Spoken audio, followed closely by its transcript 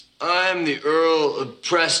I'm the Earl of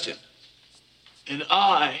Preston. And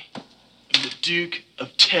I am the Duke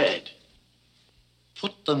of Ted.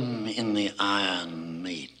 Put them in the Iron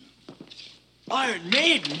Maiden. Iron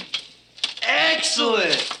Maiden?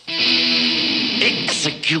 Excellent!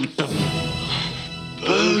 Execute them.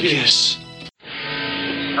 Bogus.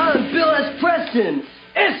 I'm Bill S. Preston,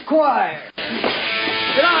 Esquire.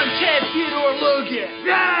 And I'm Ted Theodore Logan.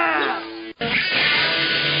 Yeah!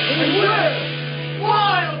 And we're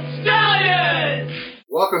Wild Stallions!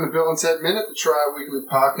 Welcome to Bill and Ted Minute, the tri-weekly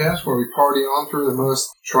podcast where we party on through the most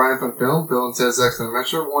triumphant film, Bill and Ted's Excellent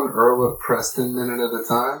Adventure, one Earl of Preston minute at a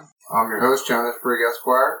time. I'm your host, John F. Brigg,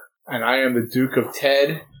 Esquire. And I am the Duke of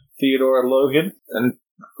Ted, Theodore Logan. And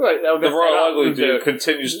the Royal Ugly Dude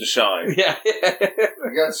continues to shine. Yeah.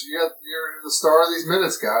 You're the star of these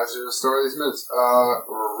minutes, guys. You're the star of these minutes.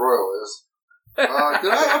 Royal is. Did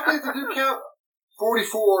I update the Duke count?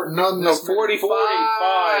 44, none this minute.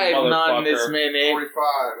 45 none this minute.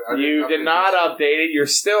 45. You did not update it. You're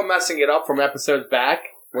still messing it up from episodes back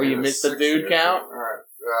where you missed the dude count. Alright.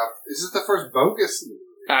 Is this the first bogus?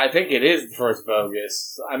 I think it is the first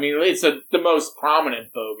bogus. I mean, it's the most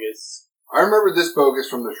prominent bogus. I remember this bogus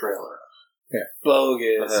from the trailer. Yeah.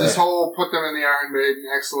 Bogus. This whole put them in the Iron Maiden,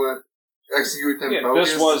 excellent. Execute them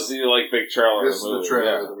bogus. This was the big trailer This of the movie. is the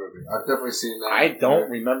trailer of the movie. I've definitely seen that. I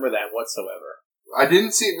don't remember that whatsoever. I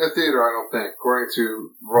didn't see it in the theater, I don't think, according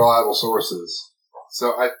to reliable sources.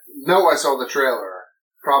 So I know I saw the trailer.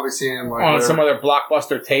 Probably seeing it on some other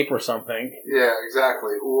Blockbuster tape or something. Yeah,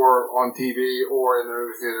 exactly. Or on TV or in the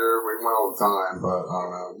movie theater. We went all the time, but I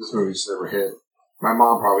don't know. This movie just never hit. My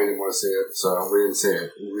mom probably didn't want to see it, so we didn't see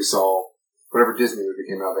it. We saw whatever Disney movie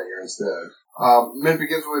came out that year instead. Minute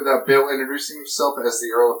begins with Bill introducing himself as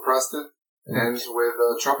the Earl of Preston. Ends with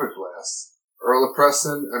trumpet blasts. Earl of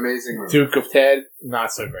Preston, amazing movie. Duke of Ted,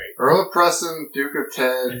 not so great. Earl of Preston, Duke of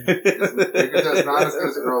Ted. Duke of Ted's not as good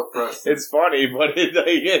as Earl of Preston. It's funny, but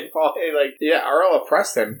Earl of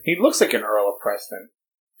Preston. He looks like an Earl of Preston.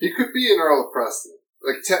 He could be an Earl of Preston.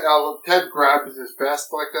 Like Ted grabs his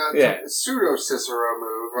vest like that. Yeah. It's a pseudo Cicero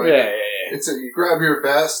move. Right? Yeah. It's you grab your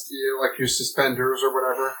vest, like your suspenders or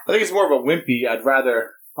whatever. I think it's more of a wimpy.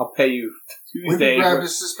 I'll pay you Tuesday. Wimpy grabbed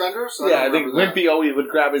his suspenders? I think Wimpy always would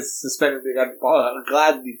grab his suspenders. I'll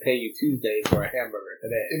gladly pay you Tuesday for a hamburger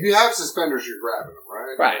today. If you have suspenders, you're grabbing them,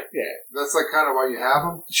 right? Right, yeah. That's kind of why you have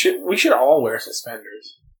them? We should all wear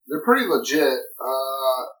suspenders. They're pretty legit.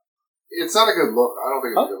 It's not a good look. I don't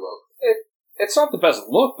think it's a good look. It's not the best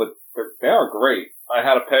look, but they are great. I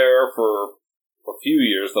had a pair for a few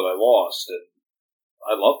years that I lost, and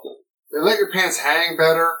I loved them. They let your pants hang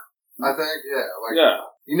better, I think. Yeah.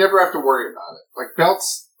 You never have to worry about it. Like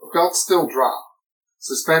belts still drop.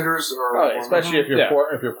 Suspenders are, especially if you're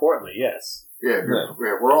portly. Yes. Yeah,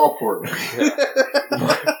 we're all portly.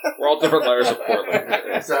 We're all different layers of portly.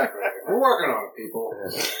 Exactly. We're working on it, people.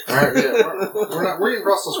 All right. Yeah, we're eating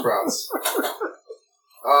Brussels sprouts.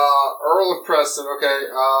 Earl of Preston. Okay.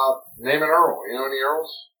 Name an Earl. You know any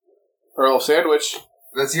Earls? Earl Sandwich.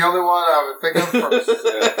 That's the only one I would think of first.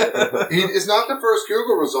 It's not the first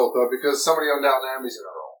Google result, though, because somebody on Downton Abbey's an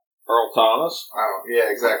Earl. Earl Thomas?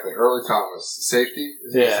 Yeah, exactly. Early Thomas. Safety?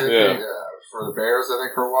 Yeah. For the Bears, I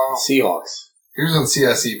think, for a while. Seahawks. He was on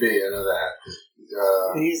CSEB, I know that.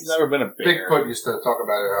 He's never been a Bear. Bigfoot used to talk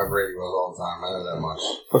about how great he was all the time. I know that much.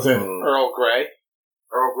 What's it? Earl Grey?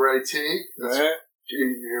 Earl Grey tea?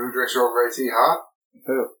 Who drinks Earl Grey tea hot?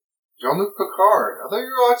 Who? Jean-Luc Picard. I thought you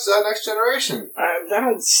were watching Next Generation.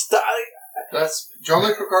 That's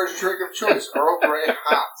Jean-Luc Picard's drink of choice. Earl Grey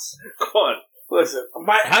hot. Come on. Listen,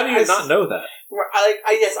 how do you not know that?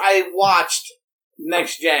 I watched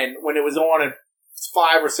Next Gen when it was on at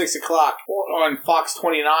 5 or 6 o'clock on Fox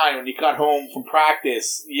 29 when you got home from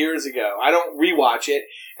practice years ago. I don't rewatch it,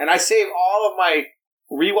 and I save all of my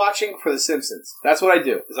rewatching for The Simpsons. That's what I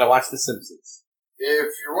do, is I watch The Simpsons.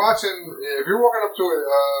 If you're walking up to a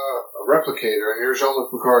replicator and you're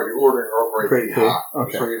Jean-Luc Picard, you're ordering Earl Grey tea hot.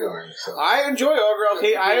 Okay. That's what you're doing. So. I enjoy Earl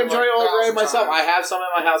Grey tea. I enjoy Earl Grey myself. I have some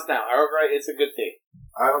in my house now. Earl Grey, it's a good tea.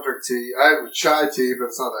 I don't drink tea. I have chai tea, but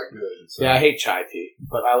it's not that good. So. Yeah, I hate chai tea,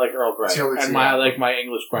 but I like Earl Grey. And I like my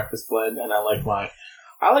English breakfast blend, and I like my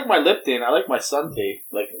Lipton. I like my sun tea,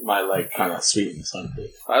 my kind of sweetened sun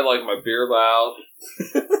tea. I like my beer loud,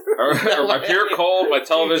 or my beer cold, my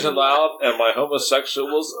television loud, and my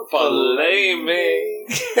homosexuals flaming.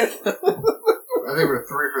 I think we're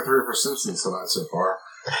 3 for 3 for Simpsons tonight so far.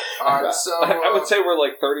 So I would say we're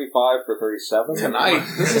 35 for 37 tonight.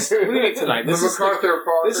 This is tonight. This is MacArthur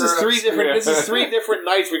Parker. This is 3 different. Yeah. This is 3 different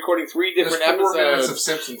nights recording 3 different There's 4 episodes. minutes of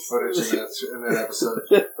Simpsons footage in that episode.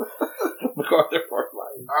 MacArthur Park.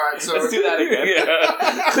 All right, so let's do that again.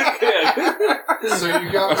 So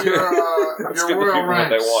you got Let's your give the royal people what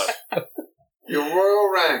they ranks. want. Your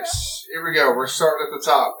royal ranks. Here we go. We're starting at the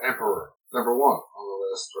top. Emperor, number 1 on the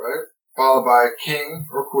list, right? Followed by king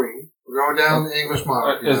or queen. We're going down the English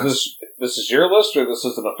monarchy. Is this is your list or this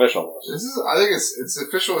is an official list? This is. I think it's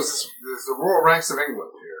official. This is the royal ranks of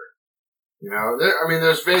England here. You know,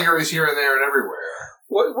 there's vagaries here and there and everywhere.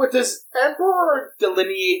 What does emperor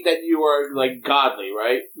delineate that you are like godly,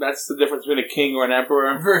 right? That's the difference between a king or an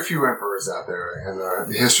emperor. Very few emperors out there in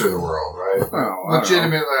the history of the world, right? Oh,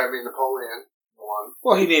 Legitimately, Napoleon won.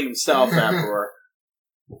 Well, he named himself emperor.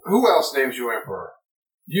 Who else names you emperor?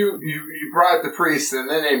 You bribe the priest and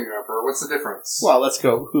they name you emperor. What's the difference? Well, let's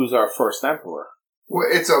go. Who's our first emperor? Well,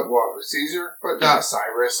 it's Caesar, but not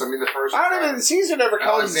Cyrus. I mean, the first. I don't know. Caesar never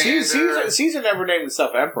called Alexander. Caesar never named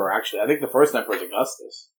himself emperor. Actually, I think the first emperor is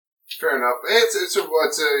Augustus. Fair enough.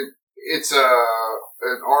 It's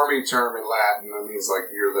an army term in Latin that means like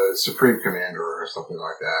you're the supreme commander or something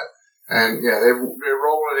like that. And yeah, they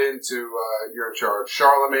roll it into you're in charge.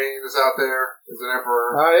 Charlemagne is out there as an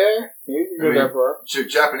emperor. Oh yeah, he's a good emperor.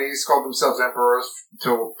 Japanese called themselves emperors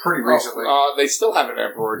until pretty recently. They still have an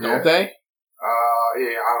emperor, don't they? Yeah,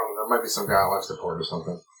 I don't know. There might be some guy on life support or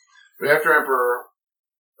something. But after emperor,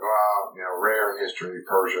 rare in history,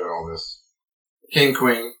 Persia, all this. King,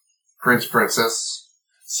 queen, prince, princess.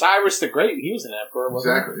 Cyrus the Great, he was an emperor,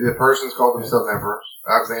 wasn't Exactly. The Persians called themselves emperors.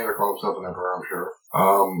 Alexander called himself an emperor, I'm sure.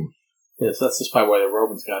 Yes, that's just probably where the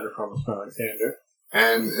Romans got it from, Alexander.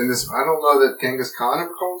 And in this, I don't know that Genghis Khan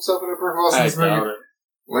ever called himself an emperor. Who else in this movie?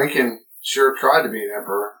 Lincoln sure tried to be an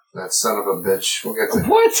emperor. That son of a bitch. We'll get to him.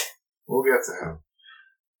 What? We'll get to him.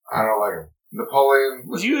 I don't like him. Napoleon.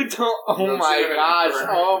 You don't. Oh my gosh.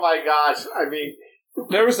 Oh my gosh. I mean,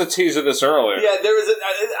 There was a tease of this earlier. yeah, there was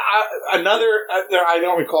another. I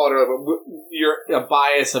don't recall it earlier, but you're a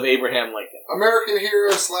bias of Abraham Lincoln. American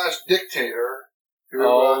hero / dictator. Who,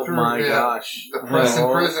 Oh threw, my gosh. The press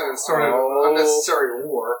in prison and started an unnecessary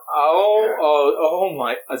war. Oh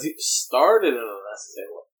my. As he started an unnecessary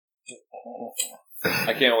war.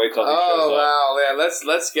 I can't wait till he shows up. Wow, yeah,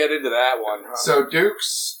 let's get into that one. So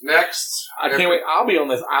Dukes next. I can't wait. I'll be on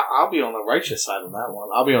this. I'll be on the righteous side on that one.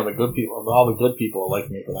 I'll be on the good people. All the good people will like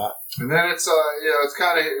me for that. And then it's it's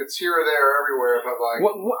kind of it's here or there everywhere, but like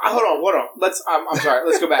hold on. I'm sorry.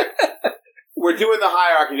 Let's go back. We're doing the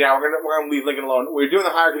hierarchy down. We're gonna leave Lincoln alone. We're doing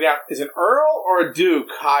the hierarchy down. Is an earl or a duke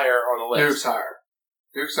higher on the list?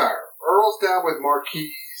 Duke's higher. Earl's down with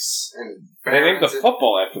marquises and They named the barons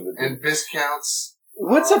football after the and viscounts.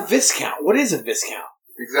 What's a viscount? What is a viscount?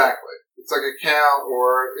 Exactly. It's like a count,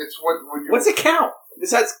 or it's what would you... What's a count?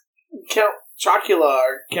 Besides Count Chocula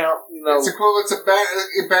or Count, It's equivalent to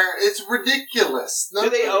baron. It's ridiculous. Do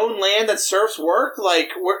they own land that serfs work? Like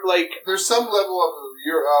there's some level of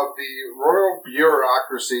the royal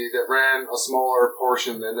bureaucracy that ran a smaller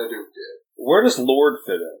portion than the Duke did. Where does Lord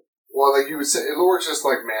fit in? Well, like you would say, Lord's just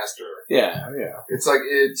like master. yeah. It's like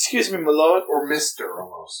Excuse me, my lord. or Mister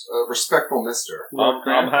almost a respectful Mister.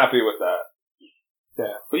 I'm happy with that.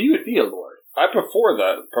 Yeah, but you would be a lord. I prefer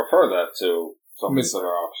that to some of the other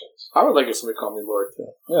options. I would like if somebody called me lord too.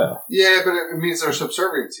 Yeah. Yeah, but it means they're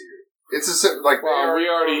subservient to you. It's like Well, we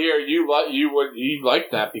already hear you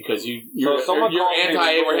like that because you're someone called me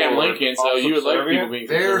anti-Abraham Lord, Lincoln, so you would like people being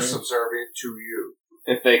they're subservient. subservient to you.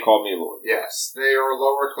 If they call me Lord. Yes, they are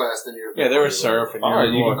lower class than you. Yeah, they're a serf. And All right,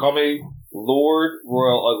 you you're a can call me Lord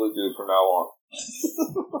Royal Ugly Dude from now on.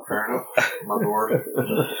 Fair enough, my lord.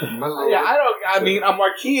 My lord. Yeah, I mean, a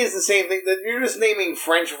marquis is the same thing. That you're just naming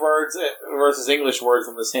French words versus English words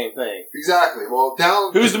from the same thing. Exactly. Well,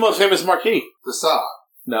 down. Who's the most famous marquis? the sod?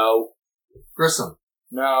 No. Grissom.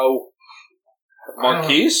 No.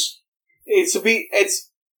 Marquise? It's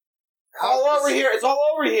all over here. It's all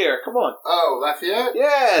over here. Come on. Oh, Lafayette.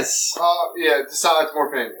 Yes. Yeah, the Sod's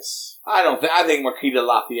more famous. I think Marquis de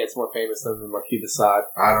Lafayette's more famous than the Marquis de Sade.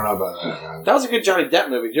 I don't know about that, man. That was a good Johnny Depp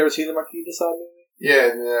movie. Did you ever see the Marquis de Sade movie?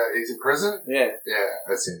 Yeah, and, he's in prison. Yeah. Yeah,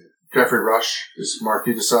 I've seen it. Jeffrey Rush is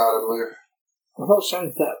Marquis de Sade, I believe. I thought it was Johnny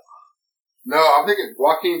Depp. No, I'm thinking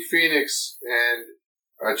Joaquin Phoenix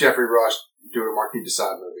and Jeffrey Rush doing a Marquis de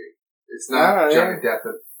Sade movie. It's not Johnny Depp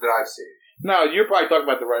that I've seen. No, you're probably talking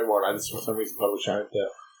about the right one. I just for some reason thought it was Johnny Depp.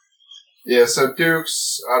 Yeah, so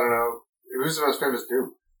Dukes, I don't know. Who's the most famous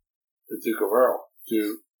Duke? The Duke of Earl.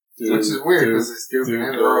 Which is weird because it's Duke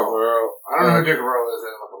and Earl. I don't know who Duke of Earl is. I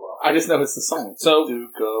didn't look him up. I just know it's the song. So Duke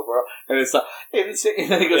of Earl. And it's and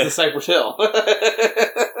then he goes to Cypress Hill.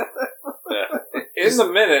 in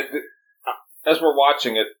the minute, as we're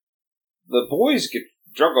watching it, the boys get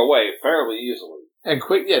drug away fairly easily. And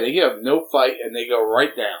quick, yeah, they give up no fight and they go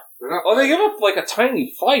right down. Oh, they give up like a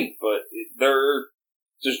tiny fight, but they're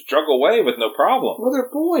just drug away with no problem. Well, they're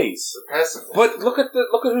boys. They're pacifists. But look at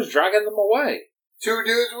who's dragging them away. Two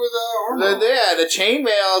dudes with armor. The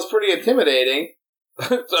chainmail is pretty intimidating.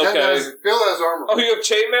 Bill Okay. has armor. Oh, you have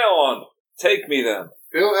chainmail on. Take me then.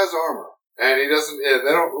 Bill has armor. And he doesn't. Yeah, they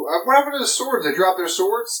don't. What happened to the swords? They dropped their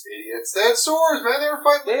swords. Idiots. They had swords, man. They were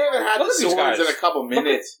fighting. They haven't had Look the at these swords guys. in a couple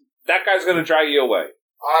minutes. That guy's going to drag you away.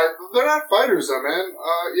 They're not fighters, though, man.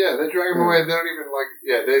 Yeah, they drag them away. They don't even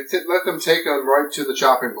let them take them right to the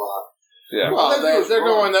chopping block. Yeah. Well, Well, they're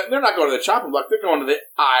going. They're not going to the chopping block. They're going to the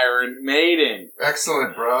Iron Maiden.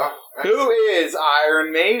 Excellent, bro. Who is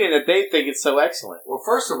Iron Maiden that they think is so excellent? Well,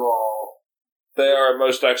 first of all, They are a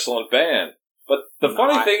most excellent band. But the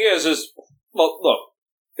funny thing is well, look,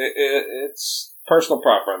 it's personal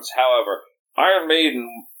preference. However, Iron Maiden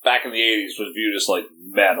back in the 80s was viewed as like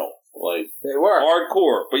metal, like They were.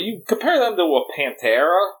 hardcore. But you compare them to a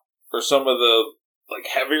Pantera or some of the like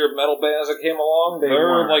heavier metal bands that came along, They they're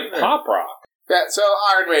weren't. like pop rock. Yeah, so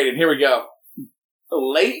Iron Maiden, here we go.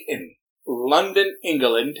 Leighton, London,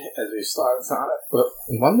 England, as we started on it. Well,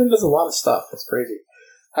 London does a lot of stuff. That's crazy.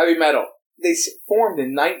 Heavy metal. They formed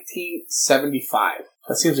in 1975.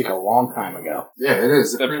 That seems like a long time ago. yeah, it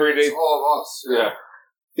is. It The predates predate- all of us. Yeah.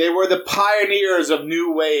 They were the pioneers of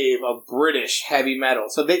new wave of British heavy metal.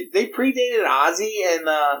 So they predated Ozzy and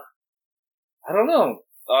I don't know.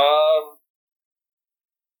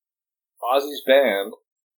 Ozzy's band,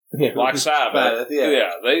 Black Sabbath.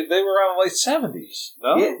 Yeah. They were around the late 70s.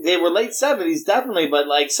 No? Yeah, they were late 70s, definitely, but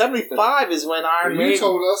like 75 is when Iron You Maiden...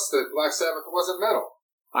 told us that Black Sabbath wasn't metal.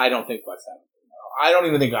 I don't think Black Sabbath is metal. I don't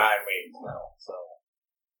even think Iron Maiden is metal. So.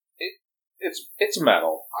 It's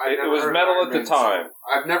metal. I've It never was heard metal Iron at the Maiden time. song.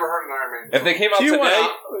 I've never heard an Iron Maiden If they song. came out She went today,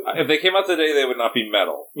 out- if they came out today, they would not be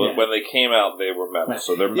metal. But Yeah. when they came out, they were metal.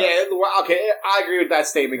 So they're metal. Yeah, well, okay, I agree with that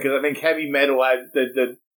statement because I think heavy metal,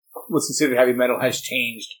 what's considered heavy metal, has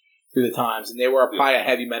changed through the times, and they were probably a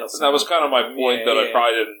heavy metal. That was kind of my point that I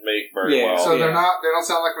probably didn't make very Yeah. well. So Yeah. they don't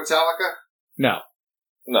sound like Metallica? No.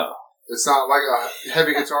 No. It's not like a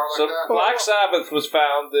heavy guitar like So that? Black Sabbath was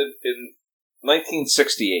founded in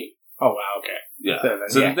 1968. Oh, wow, okay. Yeah. So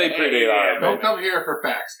So they predate Iron Don't Maiden. come here for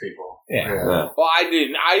facts, people. Yeah. Well, I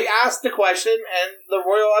didn't. I asked the question, and the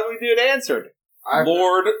Royal Ugly Dude answered.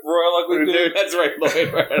 Lord Royal Ugly Dude. That's right,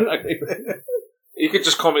 Lloyd. Royal Ugly Dude. You could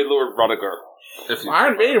just call me Lord Rudiger. If you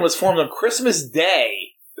Iron Maiden was formed on Christmas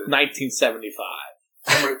Day,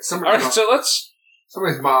 1975.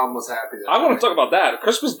 Somebody's mom was happy. I want to talk about that.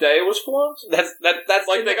 Christmas Day was formed? That's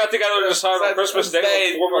Like they got together and decided on Christmas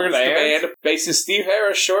Day to form a band? Bassist Steve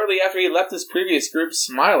Harris, shortly after he left his previous group,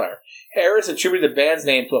 Smiler. Harris attributed the band's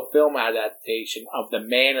name to a film adaptation of The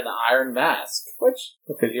Man in the Iron Mask, which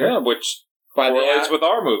Correlates with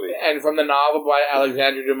our movie. and from the novel by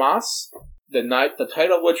Alexandre Dumas. The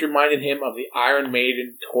title of which reminded him of the Iron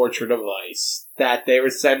Maiden torture device that they were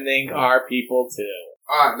sending our people to.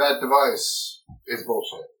 That device is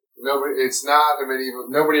bullshit. It's not a medieval.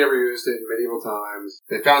 Nobody ever used it in medieval times.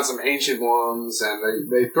 They found some ancient ones,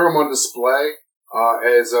 and they threw them on display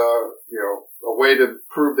as a way to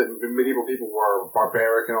prove that medieval people were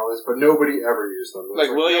barbaric and all this. But nobody ever used them.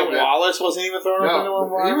 Like William Wallace wasn't even throwing up into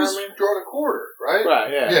one. He was drawn and quartered, right?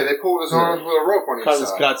 Right, yeah. Yeah, they pulled his arms with a rope on each Cut his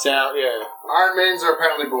side. guts out, yeah. Iron Maidens are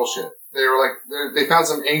apparently bullshit. They were they found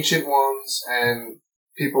some ancient ones, and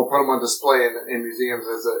people put them on display in museums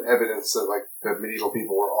as evidence that that medieval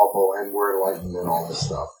people were awful and were enlightened and all this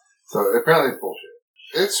stuff. So apparently it's bullshit.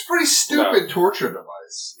 It's a pretty stupid torture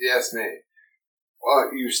device. Yes, me.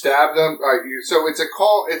 You stab them. So it's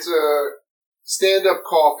a stand-up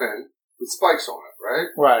coffin with spikes on it, right?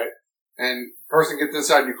 Right. And person gets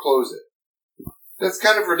inside, you close it. That's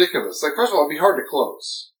kind of ridiculous. Like, first of all, it'd be hard to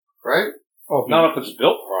close, right? Oh, Not if it's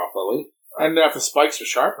built properly. and if the spikes are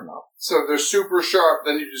sharp enough. So they're super sharp,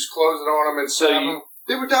 then you just close it on them and stab them.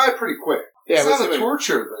 They would die pretty quick. Yeah, It's not but a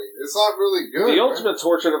torture thing. It's not really good. The right? ultimate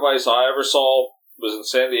torture device I ever saw was in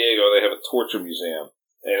San Diego. They have a torture museum.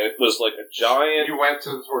 And it was like a giant... You went to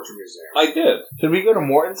the torture museum. I did. Did we go to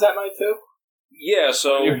Morton's that night too? Yeah,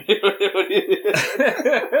 so...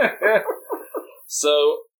 So,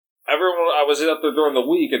 everyone... I was up there during the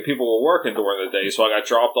week, and people were working during the day, so I got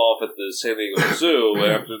dropped off at the San Diego Zoo,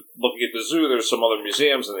 and after looking at the zoo, there's some other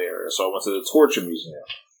museums in the area, so I went to the torture museum.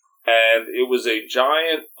 And it was a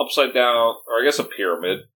giant upside down, or I guess a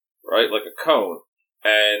pyramid, right? Like a cone.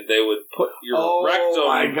 And they would put your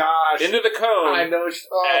rectum into the cone I know.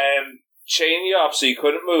 and chain you up so you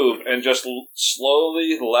couldn't move and just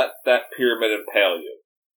slowly let that pyramid impale you.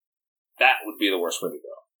 That would be the worst way to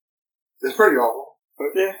go. It's pretty awful.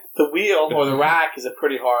 Yeah, the wheel or the rack is a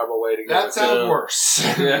pretty horrible way to go. That sounds worse.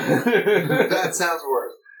 Yeah. That sounds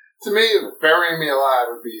worse. To me, burying me alive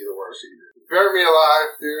would be the worst you could do. Bury me alive,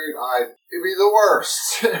 dude, it'd be the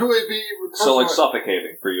worst. It would be... So, like,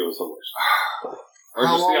 suffocating for you is the worst. Or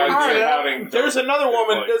How just the long- idea of Alright, having... there's another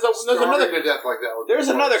woman. There's another. to death like that would be There's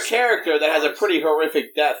the another worst. character that has a pretty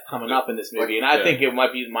horrific death coming up in this movie, and I Yeah. think it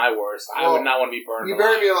might be my worst. I Well, would not want to be burned. You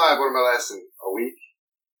alive. bury me alive, what am I lasting? A week?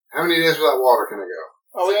 How many days without water can I go?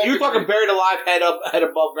 Oh, Say I you can talking breathe. buried alive, head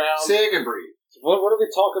above ground? Say I can breathe. What are we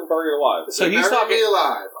talking buried alive? So he's bury talking. me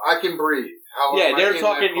alive. I can breathe. How long Yeah, am I they're in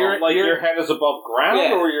talking that you're- coffin? Like your head is above ground,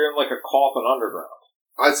 Yeah. or you're in like a coffin underground?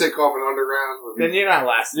 I'd say coffin underground. Would be, Then you're not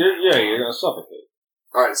lasting. You're going to suffocate.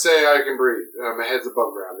 all right, say I can breathe. My head's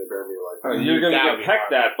above ground. They bury me alive. You're going to that would get be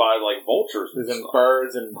pecked hard. at by like vultures and There's stuff.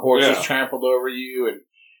 birds and horses Yeah. trampled over you, and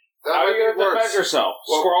That How are might you be going to defend worse. yourself?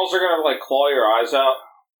 Well- Squirrels are going to like claw your eyes out?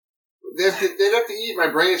 They'd have to eat my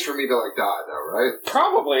brains for me to like die, though, right?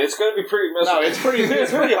 Probably. It's going to be pretty miserable. no, it's pretty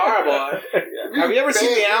horrible. Have you ever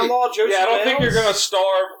seen the Outlaw, Josie? Yeah, I don't think Wales? you're going to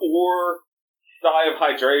starve or die of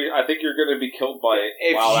hydration. I think you're going to be killed by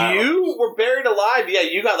If wild you animals. were buried alive, yeah,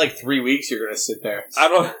 you got like 3 weeks. You're gonna sit there. I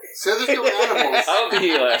don't. Say there's no animals. I don't think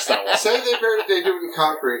he lasts that long. Say they do it in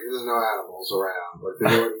concrete and there's no animals around. Like they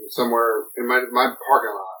do it somewhere in my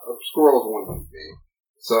parking lot. Squirrels wouldn't eat me.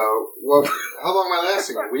 So, well, how long am I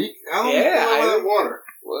lasting? A week? How long Yeah, am I I- without water?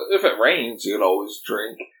 Well, if it rains, you can always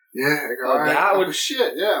drink. Yeah, I go, Oh, all right. that would- Oh,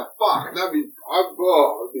 shit, yeah, fuck. That'd be, that'd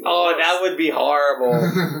be Oh, that would be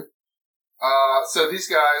horrible. So these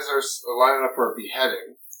guys are lining up for a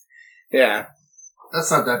beheading. Yeah,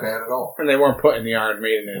 That's not that bad at all. and they weren't putting the Iron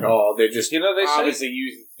Maiden at all. They're just You know, they say. obviously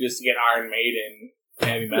used just to get Iron Maiden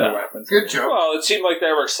heavy metal Yeah. weapons. Good joke. Well, it seemed like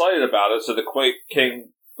they were excited about it, so the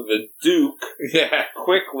the Duke, Yeah,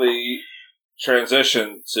 quickly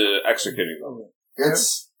transitioned to executing them.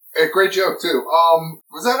 It's a great joke, too.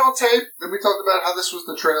 Was that on tape that we talked about how this was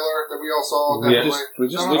the trailer that we all saw? Yeah. Definitely. we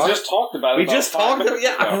just We just talked about it. we about just 5 talked. minutes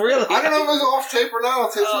Yeah, ago. really. I don't know if it was off tape or not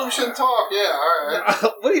on tape, so we shouldn't talk. Yeah, alright.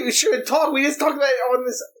 What do you should talk? We just talked about it on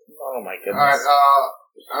this. Oh my goodness! Alright,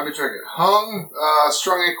 I'll be drinking. Hung,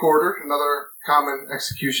 strung and quartered, another common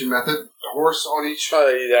execution method. A horse on each,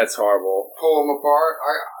 Oh, that's horrible. pull them apart.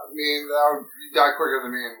 I mean, you die quicker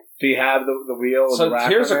than me. Do you have the wheel? And So the rack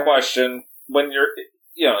here's on a there? question: when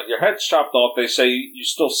your head's chopped off, they say you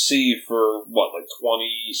still see for what, like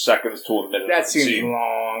 20 seconds to a minute. That seems See.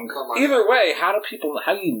 long. Come on. Either way, how do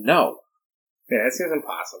you know? Yeah, that seems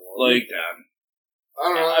impossible. Like- done. I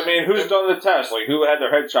don't know. I mean, who's done the test? Like, who had their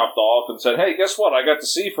head chopped off and said, "Hey, guess what? I got to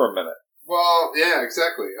see for a minute." Well, yeah,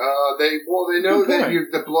 exactly. They know Good that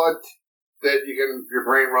point. the blood that your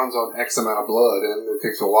brain runs on X amount of blood, and it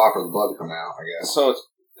takes a while for the blood to come out. I guess. So it's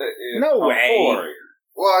No a way. Polaroid.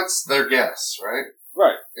 Well, it's their guess, right?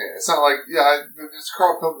 Right. Yeah, it's not like there's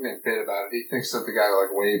Carl Pilkington bit about it. He thinks that the guy like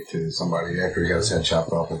waved to somebody after he got his head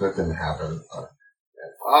chopped off, but that didn't happen.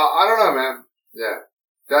 I don't know, man. Yeah,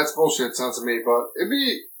 that's bullshit. Sounds to me, but it'd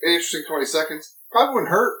be an interesting 20 seconds. Probably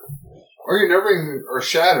wouldn't hurt, or your nerving or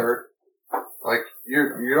shattered. Like you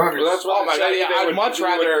don't have your. Well, that's why Oh my I God, say yeah, they I'd would, much you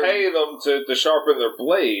rather- would pay them to sharpen their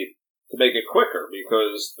blade to make it quicker,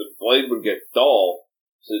 because the blade would get dull,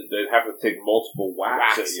 so they'd have to take multiple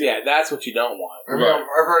whacks at Wax. you. Yeah, that's what you don't want. I mean, Right.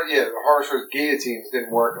 I've heard, the horror shows guillotines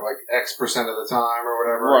didn't work like X% of the time or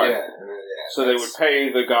whatever. Right. Yeah. And then, So they would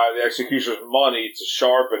pay the executioner's money to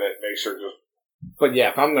sharpen it, make sure it just But yeah,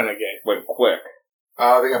 if I'm gonna get went quick.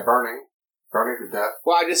 They got burning to death.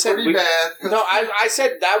 well, I just said Pretty bad. No, I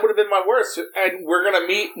said that would have been my worst, and we're gonna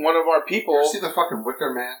meet one of our people. You ever see the fucking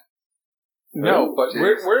Wicker Man? No, but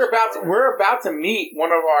Jesus we're about Christ. we're about to meet one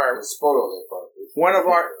of our I spoiled it, but one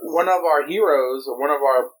of our heroes or one of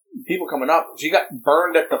our people coming up. She got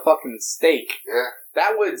burned at the fucking stake. yeah,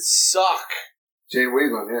 That would suck. Jane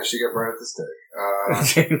Whelan, yeah, she got burned at the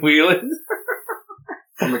stake. Jane Whelan.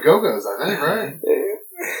 From the Go-Go's, I think, right?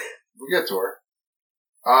 We'll get to her.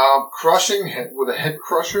 Crushing with a head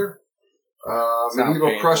crusher. Sounds Medieval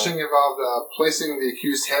painful. crushing involved placing the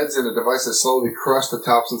accused heads in a device that slowly crushed the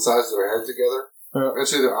tops and sides of their heads together.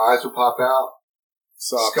 Eventually, their eyes would pop out,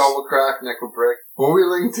 Sucks. skull would crack, neck would break.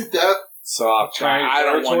 Boiling to death. Sucks. Chinese I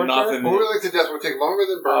don't torture? want nothing. Boiling to death would take longer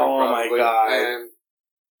than burning. Oh, my probably, God. And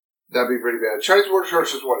that'd be pretty bad. Chinese water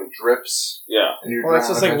torture is what? It drips. Yeah. And you Well, that's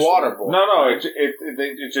drown just like eventually. waterboard. No,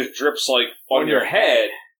 it just drips like on your head,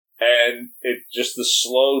 and it just the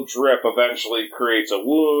slow drip eventually creates a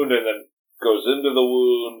wound, and then goes into the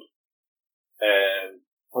wound, and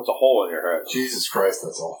puts a hole in your head. Jesus Christ,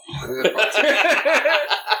 that's all. It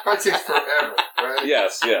probably takes forever, right?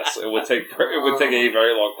 Yes, it would take a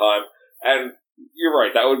very long time, and you're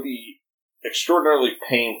right. That would be extraordinarily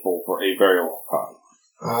painful for a very long time.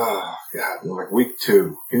 Oh, God. Like week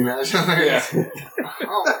 2. Can you imagine? Yeah.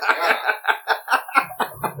 Oh, my God.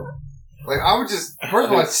 Like, I would just, first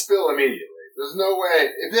of all, I'd spill immediately. There's no way,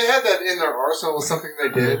 if they had that in their arsenal with something they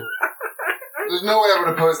did, there's no way I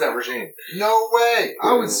would oppose that regime. No way.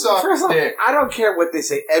 I would suck First of all, dick. I don't care what they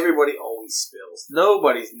say. Everybody always spills.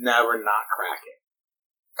 Nobody's never not cracking.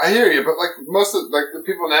 I hear you, but like most of the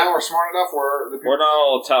people now are smart enough where the people, We're not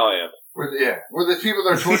all Italian. where the people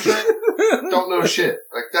they're torturing don't know shit.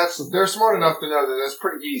 Like they're smart enough to know that that's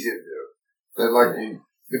pretty easy to do. That like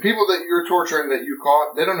the people that you're torturing that you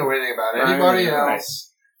caught, they don't know anything about anybody else.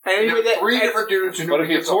 And And anyway, there were 3 different dudes who knew But if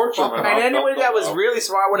you torture them, and anybody that was really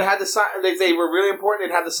smart would have had the if they were really important,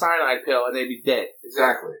 they'd have the cyanide pill and they'd be dead.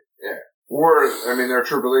 Exactly. Yeah. Or I mean, they're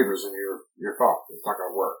true believers, and you're fucked. It's not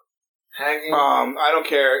gonna work. Hanging. I don't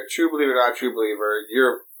care, true believer, not true believer.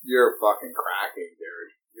 You're fucking cracking,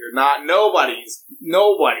 dude. You're not. Nobody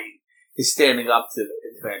is standing up to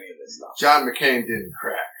any of this stuff. John McCain didn't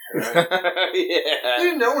crack. Right? He Yeah,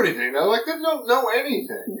 didn't know anything. Though. Like they don't know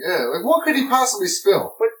anything. Yeah. Like what could he possibly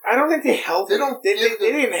spill? but I don't think they helped. They don't They give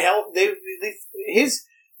didn't help.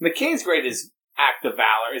 McCain's greatest act of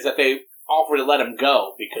valor is that they offered to let him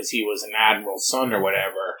go because he was an admiral's son or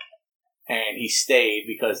whatever, and he stayed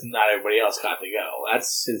because not everybody else got to go.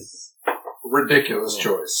 That's his Ridiculous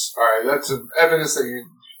choice. All right, that's evidence that you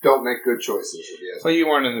don't make good choices. If you ask Well, you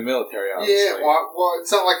weren't in the military, obviously. Yeah, well,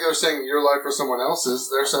 it's not like they're saying your life or someone else's.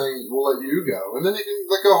 They're saying we'll let you go, and then you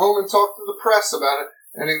can go home and talk to the press about it,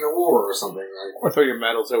 ending the war or something like. Or throw your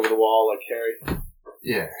medals over the wall like Harry.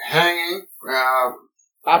 Yeah, hanging.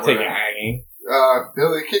 I'll take a hanging.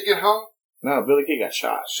 Billy Kid get hung? No, Billy King got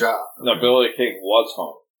shot. Shot. No, Billy King was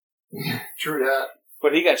home. True that.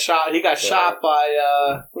 But he got shot. He got shot by.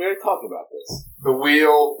 We already talked about this. The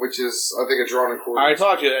wheel, which is I think a drawn and I already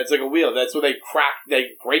talked to you. It's like a wheel. That's where they crack. They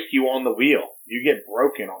break you on the wheel. You get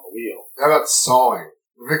broken on the wheel. How about sawing?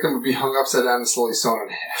 The victim would be hung upside down and slowly sawn in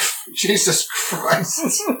half. Jesus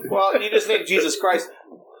Christ. Well, you just think Jesus Christ.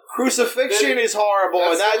 Crucifixion is horrible.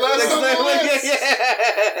 That's and the last on the list.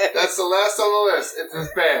 Yeah. That's the last on the list. It's as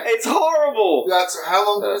bad. It's horrible. That's how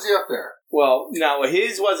long was he up there? Well, no,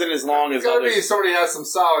 his wasn't as long as It's gotta others. be somebody has some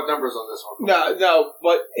solid numbers on this one. No,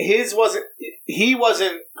 but his wasn't. He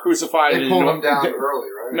wasn't crucified. They pulled him down early,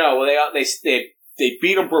 right? No, well, they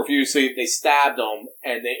beat him profusely. They stabbed him,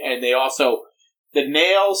 and they also the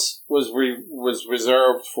nails was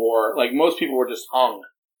reserved for like most people were just hung,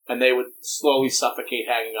 and they would slowly suffocate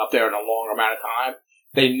hanging up there in a longer amount of time.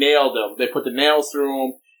 They nailed him. They put the nails through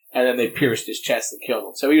him, and then they pierced his chest and killed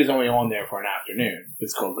him. So he was only on there for an afternoon.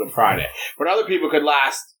 It's called Good Friday. But other people could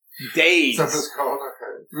last days. Stuff is called.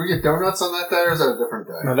 Okay. Did we get donuts on that day, or is that a different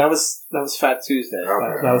day? No, that was Fat Tuesday.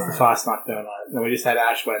 Okay, that was the Fastnacht donut. No, we just had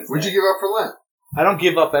Ash Wednesday. What'd you give up for Lent? I don't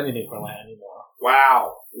give up anything for Lent anymore.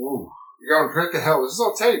 Wow. Ooh. You're going straight to hell. This is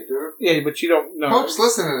on tape, dude. Yeah, but you don't know. Pope's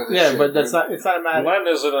listening to this Yeah, shit, but that's dude. not. It's not a matter. Lent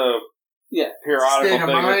isn't a periodical State of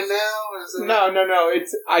thing. mind now? Is it? No.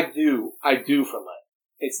 It's I do for Lent.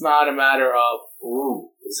 It's not a matter of. Ooh.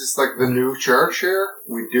 Is this like the new church here?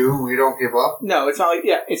 We don't give up? No, it's not like.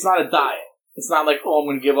 Yeah, it's not a diet. It's not like, oh, I'm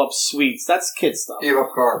going to give up sweets. That's kid stuff. Give up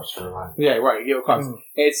carbs for Lent. Yeah, right. Give up carbs.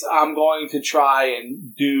 It's I'm going to try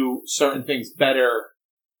and do certain things better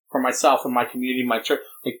for myself and my community, my church.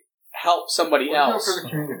 Like help somebody What do you else. do for the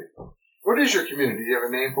community? What is your community? Do you have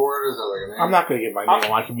a name for it? Is it like a name? I'm not going to get my name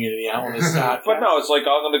on my community out on this podcast. But no, it's like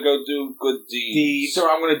I'm going to go do good deeds. Or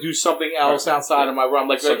I'm going to do something else outside of my realm.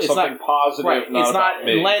 Like So it's something not positive, right. not It's not. about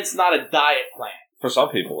me. Lent's not a diet plan. For some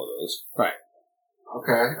people, it is. Right.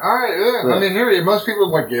 Okay. All right. Yeah. I mean, here, most people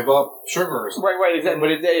like give up sugar or something. Right. Exactly.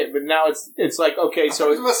 But now it's like okay.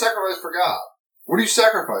 So it's about sacrifice for God. What are you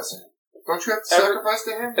sacrificing? Don't you have to sacrifice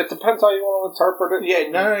to Him? It depends how you want to interpret it. yeah.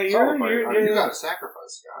 No. You got to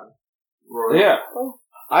sacrifice God. Roy. Yeah.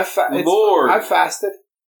 Lord. I've fasted.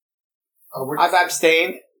 I've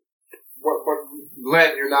abstained. But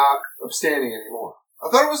Lent, you're not abstaining anymore. I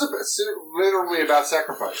thought it was literally about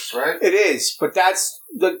sacrifice, right? It is, but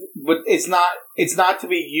but it's not. It's not to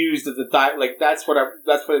be used as a diet. Like that's what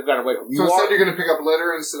they've got away from. So instead, you're going to pick up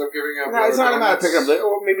litter instead of giving up. No, it's not about donuts? picking up litter,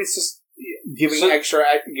 or maybe it's just giving extra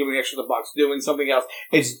to the box, doing something else.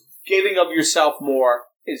 It's giving of yourself more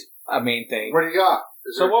is a main thing. What do you got?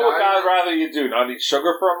 Is So there what a would diet? God rather you do? Not eat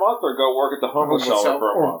sugar for a month or go work at the homeless shelter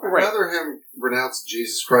for a month? I'd rather him renounce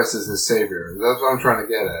Jesus Christ as his savior. That's what I'm trying to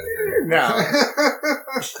get at here. No.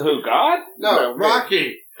 Who, God? No,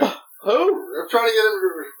 Rocky. Who? I'm trying to get him to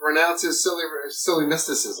renounce his silly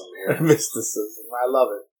mysticism here. Mysticism. I love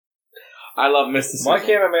it. I love mysticism. Why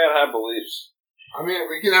can't a man have beliefs? I mean,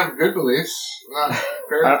 we can have good beliefs, not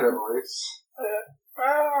fairy tale beliefs.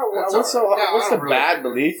 That's What's all right. Yeah, what's I the don't really- bad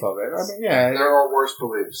belief of it? I mean, yeah, There are worse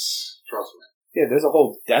beliefs. Trust me. yeah. There's a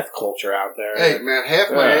whole death culture out there. Hey, man,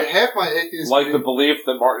 half my atheist Like the belief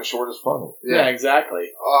that Martin Short is funny. yeah, exactly.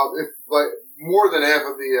 If, like more than half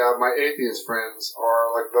of my atheist friends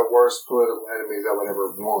are like the worst political enemies I would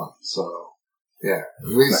ever want. So yeah, at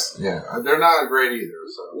least they're not great either.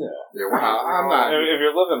 So Yeah. we're not. I'm not. If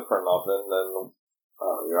you're living for nothing, then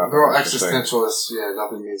you're not They're all interesting. existentialists. Yeah,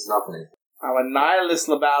 nothing means nothing. I'm a nihilist,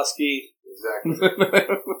 Lebowski. Exactly.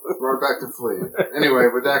 Right back to Flea. Anyway,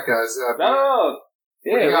 with that, guys. No,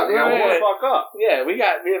 Yeah, got- we- don't yeah, fuck up. yeah, we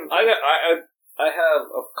have I have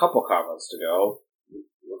a couple comments to go.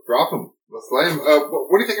 Drop him. Let's lay him.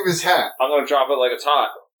 What do you think of his hat? I'm gonna drop it like it's hot.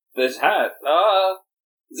 This hat,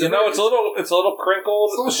 it's a little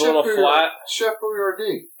crinkled. It's a little flat. Chef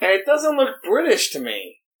Boyardee. Hey, it doesn't look British to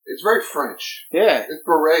me. It's very French. Yeah. It's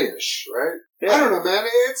beret-ish, right? Yeah. I don't know, man.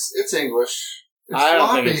 It's English. It's I don't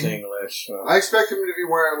sloppy. think it's English. So. I expect him to be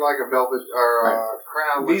wearing like a velvet or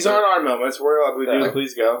crown. These aren't our moments. We're ugly dude. Yeah.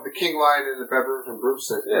 Please go. the king lion and the peppers and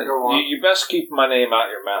broomstick. Yeah, Go on. you best keep my name out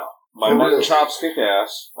your mouth. My For mutton real. chops kick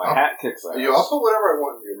ass. My hat kicks ass. I'll put whatever I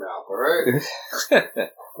want in your mouth. All right.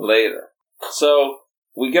 Later. So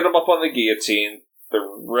we get them up on the guillotine. They're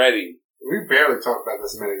ready. We barely talked about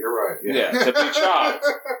this a minute. You're right. Yeah, to be chopped.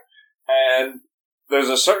 And there's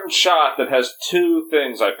a certain shot that has two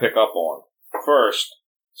things I pick up on. First,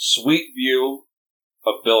 sweet view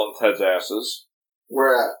of Bill and Ted's asses.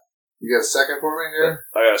 Where at? You got a second for me here?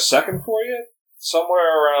 I got a second for you?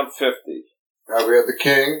 Somewhere around 50. We have the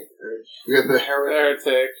king. We have the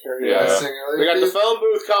heretic. Yeah. Singer. We got the phone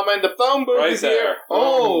booth coming. The phone booth Right is there. here.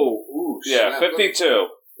 Oh. Ooh, Yeah, snap. 52.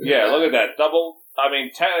 Yeah, look at that. Double,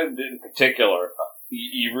 10 in particular.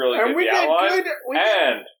 You really And get we the did outline. good.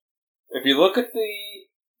 And if you look at the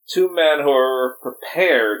two men who are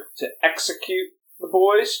prepared to execute the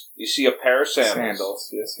boys, you see a pair of sandals.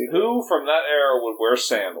 Yes. Who from that era would wear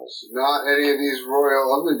sandals? Not any of these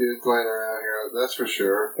royal ugly dudes playing around here, that's for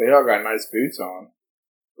sure. They all got nice boots on.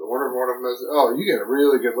 I wonder if one of them is. Oh, you get a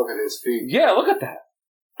really good look at his feet. Yeah, look at that.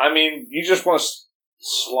 I mean, you just want to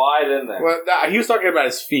slide in there. Well, he was talking about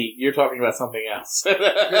his feet. You're talking about something else.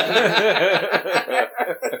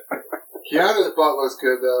 Keanu's butt looks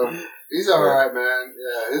good, though. He's alright, man.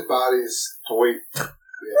 Yeah, his body's toy.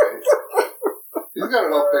 Yeah. He's got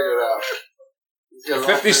it all figured out. He's got it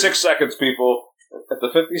all 56 seconds, people. At the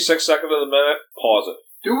 56nd of the minute, pause it.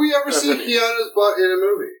 Do we ever see Keanu's butt in a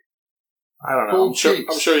movie? I don't know. Cool I'm sure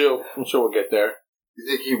cheeks. I'm sure we'll get there. You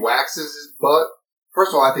think he waxes his butt? First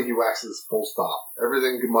of all, I think he waxes full stop.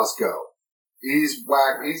 Everything must go. He's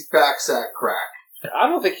back sack crack. I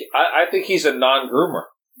don't think. I think he's a non-groomer.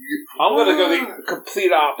 I'm going to go the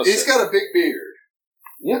complete opposite. He's got a big beard.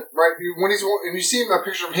 Yeah. Right. When you see a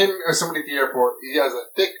picture of him or somebody at the airport, he has a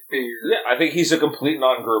thick beard. Yeah, I think he's a complete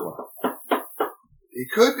non-groomer. He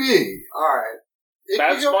could be. All right. It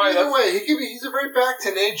That's could go fine. either way. He could be. He's a very back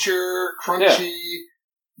to nature, crunchy.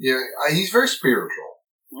 Yeah. He's very spiritual.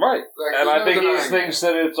 Right. Like, And there's I no think he denying thinks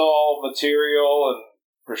that it's all material and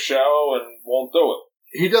for show and won't do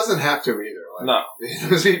it. He doesn't have to either. Like, No.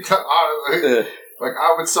 Like,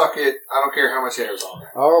 I would suck it. I don't care how much hair's on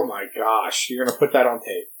there. Oh my gosh, you're gonna put that on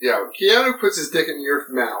tape. Yeah, Keanu puts his dick in your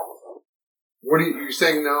mouth. What are you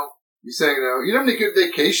saying? No, you saying no? You know how many good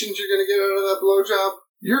vacations you're going to get out of that blowjob?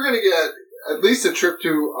 You're going to get at least a trip to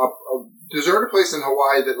a deserted place in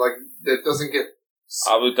Hawaii that doesn't get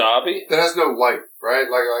Abu Dhabi? that has no light, right?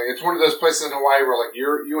 Like it's one of those places in Hawaii where like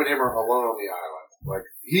you and him are alone on the island. Like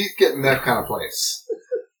he's getting that kind of place.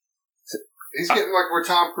 He's getting like where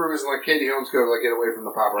Tom Cruise and like Katie Holmes go to like get away from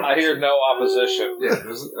the paparazzi. I hear no opposition.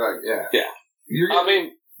 Yeah, yeah. You're I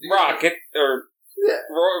mean, Rocket or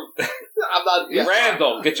I'm not.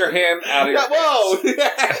 Randall, get your hand out of your Whoa!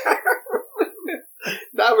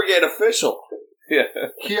 Now we're getting official. Yeah.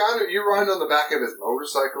 Keanu, you ride on the back of his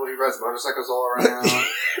motorcycle. He rides motorcycles all around.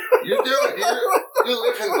 You're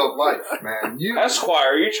living the life, man.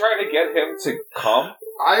 Esquire, are you trying to get him to come?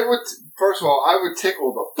 First of all, I would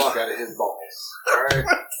tickle the fuck out of his balls. Alright?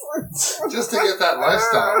 Just to get that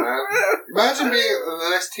lifestyle, man. Imagine being in the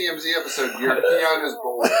next TMZ episode, you're Keanu's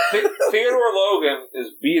boy. Theodore Logan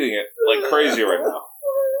is beating it like crazy right now.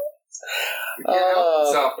 He can't help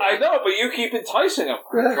himself. I know, but you keep enticing him.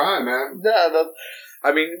 I'm trying, man.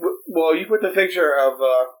 I mean, well, you put the picture of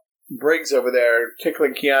Briggs over there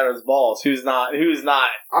tickling Keanu's balls. Who's not?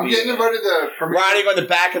 I'm getting invited to riding on the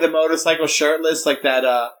back of the motorcycle shirtless, like that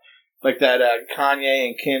Kanye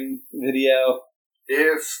and Kim video.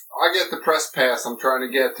 If I get the press pass, I'm trying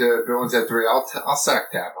to get to Bill and Ted 3. I'll sack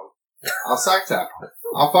tap him.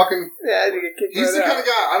 I'll fucking. Yeah, you get kicked He's right the out. kind of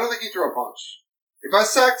guy. I don't think he'd throw a punch. If I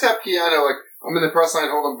sack tap Keanu, like, I'm in the press line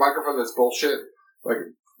holding a microphone that's bullshit, like,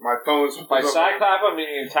 my phone's... By sack tap, I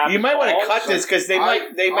mean tap. You might want to cut this because they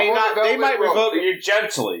might revoke you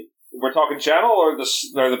gently. We're talking gentle or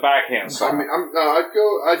the backhand side? I mean,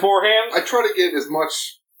 I'd forehand? I try to get as much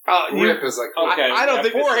grip as I can. Okay, I don't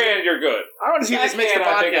think forehand. You're good. I want to see if this makes the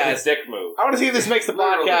Backhand, I think, podcast. is a dick move. I want to see if this makes the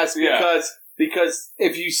podcast Yeah. because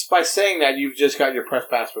if you by saying that you've just got your press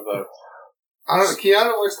pass revoked. I don't know.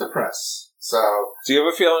 Keanu likes to press, so Do you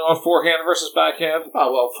have a feeling on forehand versus backhand?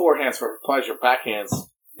 Oh well, forehands for pleasure, backhands.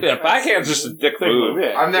 Yeah, backhand's just a dick move.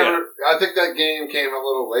 Yeah. I've never. I think that game came a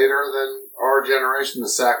little later than our generation, the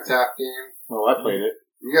sack tap game. Well, I played it.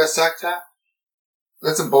 You guys sack tap?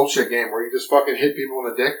 That's a bullshit game where you just fucking hit people in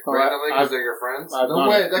the dick randomly because they're your friends. No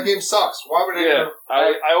way, that game sucks. Why would Yeah,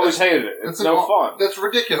 I always hated it. It's no fun. That's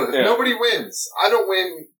ridiculous. Yeah. Nobody wins. I don't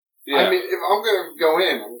win. Yeah. I mean, if I'm going to go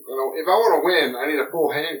in, if I want to win, I need a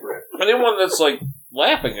full hand grip. Anyone that's like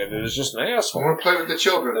laughing at it is just an I asshole. want to play with the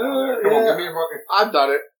children. Come on, give me a fucking... I've done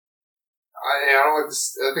it. I don't like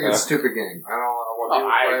this. I think it's a stupid game. I don't want people to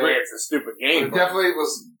I play agree. it. It's a stupid But game. it definitely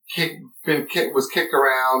was kicked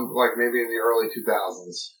around like maybe in the early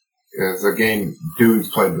 2000s. It's a game dudes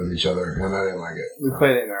played with each other, and I didn't like it. We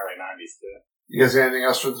played it in the early 90s too. You guys got anything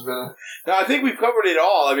else for this minute? No, I think we've covered it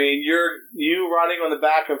all. I mean, you riding on the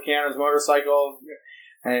back of Keanu's motorcycle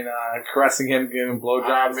and caressing him, giving him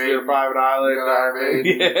blowjobs to your private island.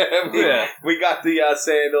 We got the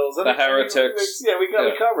sandals, and The heretics. Yeah, we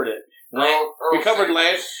covered it. We covered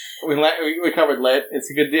Lent. We covered Lent. It's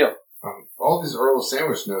a good deal. All these Earl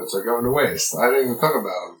sandwich notes are going to waste. I didn't even talk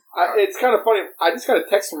about them. It's kind of funny. I just got a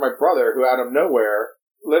text from my brother who, out of nowhere,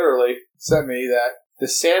 literally sent me that the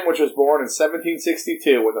sandwich was born in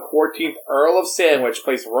 1762 when the 14th Earl of Sandwich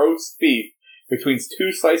placed roast beef between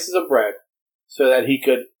two slices of bread so that he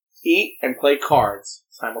could eat and play cards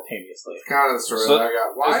simultaneously. It's kind of the story So, that I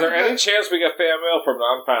got. Is there any chance we get fan mail from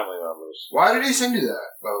non-family members? Why did he send you that,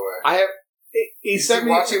 by the way? He Is sent he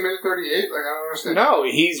me... watching Minute 38? Like, I don't understand. No,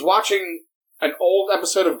 he's watching an old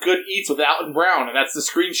episode of Good Eats with Alton Brown, and that's the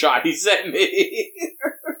screenshot he sent me.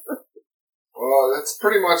 Well, that's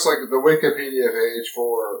pretty much like the Wikipedia page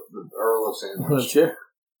for the Earl of Sandwich.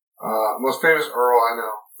 Most famous Earl I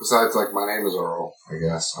know, besides, like, my name is Earl, I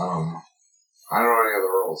guess. I don't know. I don't know any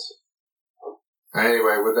other Earls.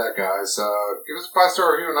 Anyway, with that, guys, give us a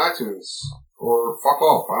 5-star review on iTunes. Or fuck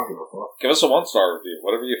off. I don't give a fuck. Give us a 1-star review,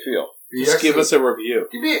 whatever you feel. Just give us a review.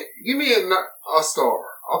 Give me a star.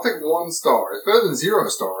 I'll take 1 star. It's better than 0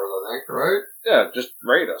 stars, I think, right? Yeah, just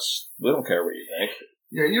rate us. We don't care what you think.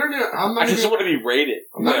 Yeah, you don't need. I just want to be rated.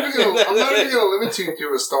 I'm not even going to limit you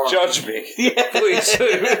to a star. Judge me. Yeah, please.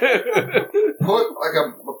 Put like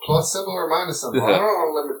a plus symbol or minus symbol. I don't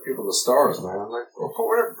want to limit people to stars, man. Like, put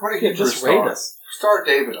whatever. Put a huge just star. rate us. Star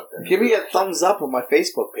David up there. Give me a thumbs up on my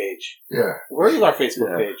Facebook page. Yeah. Where is our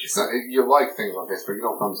Facebook page? It's not, you like things on Facebook. You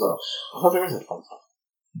don't thumbs up. Oh, there is a thumbs up.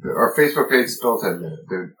 Our Facebook page is built in,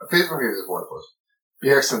 dude. Our Facebook page is worthless. Be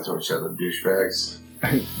excellent to each other, douchebags.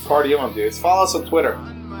 Party on, dudes. Follow us on Twitter.